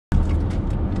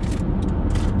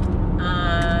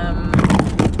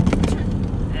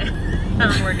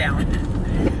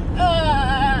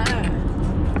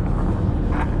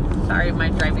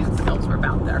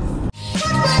out there.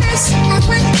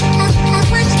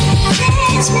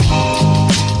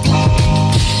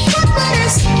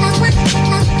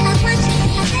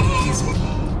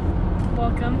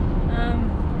 Welcome.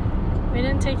 We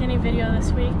didn't take any video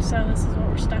this week, so this is what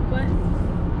we're stuck with.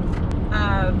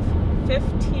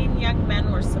 15 young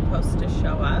men were supposed to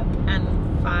show up, and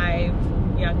 5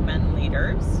 young men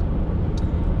leaders,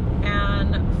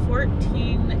 and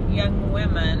 14 young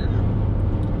women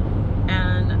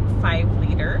and 5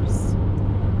 leaders.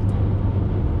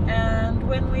 And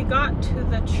when we got to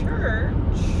the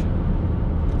church,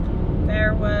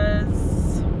 there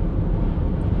was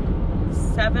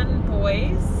 7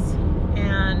 boys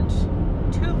and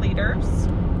 2 leaders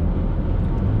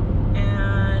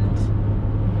and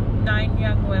 9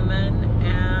 young women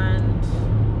and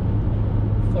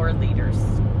 4 leaders.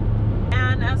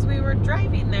 And as we were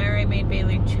driving there, I made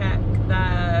Bailey check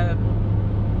the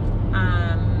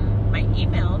my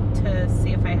email to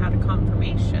see if I had a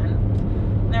confirmation.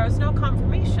 There was no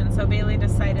confirmation, so Bailey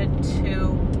decided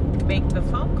to make the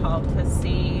phone call to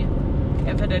see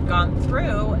if it had gone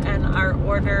through, and our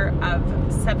order of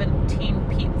 17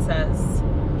 pizzas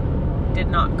did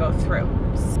not go through.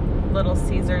 Little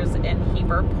Caesars in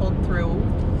Heber pulled through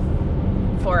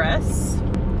for us.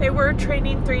 They were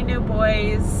training 3 new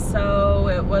boys, so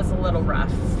it was a little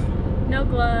rough. No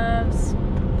gloves,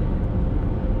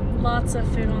 lots of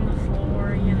food on the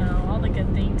floor, you know, all the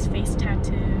good things, face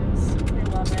tattoos, we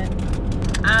love it.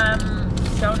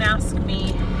 Don't ask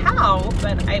me how,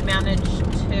 but I managed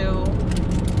to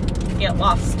get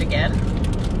lost again.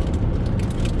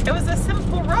 It was a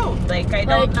simple road, like I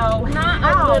don't know not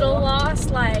how. a little lost,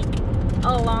 like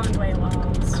a long way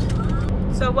lost.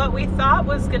 So what we thought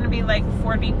was going to be like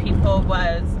 40 people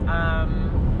was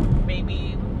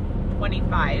maybe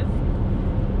 25.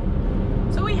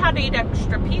 So we had 8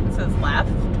 extra pizzas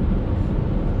left.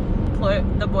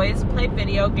 The boys played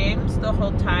video games the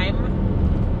whole time.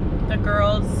 The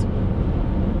girls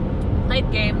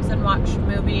played games and watched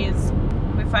movies.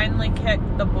 We finally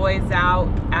kicked the boys out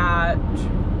at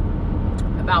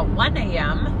about 1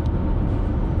 a.m.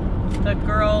 The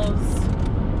girls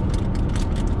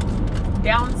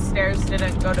downstairs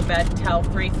didn't go to bed till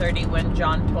 3:30 when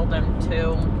John told them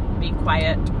to be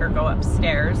quiet or go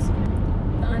upstairs.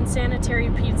 The unsanitary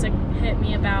pizza hit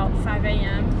me about 5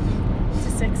 a.m. to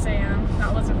 6 a.m.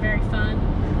 That wasn't very fun.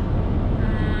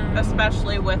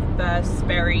 Especially with the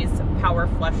Sperry's power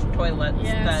flush toilets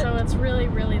that so it's really,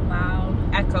 really loud.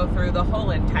 Echo through the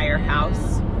whole entire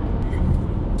house.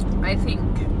 I think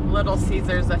Little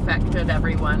Caesars affected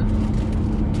everyone.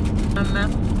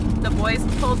 The boys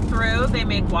pulled through. They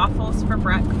made waffles for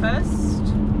breakfast.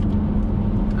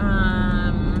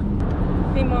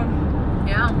 Hey, Mom.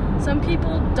 Yeah. Some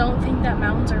people don't think that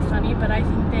mountains are funny, but I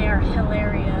think they are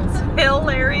hilarious.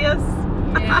 Hilarious.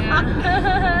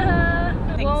 Yeah.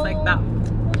 Things like that.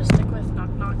 We'll just stick with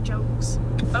knock-knock jokes.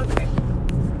 Okay.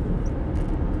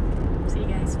 See you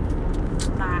guys.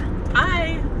 Bye.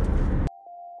 Bye.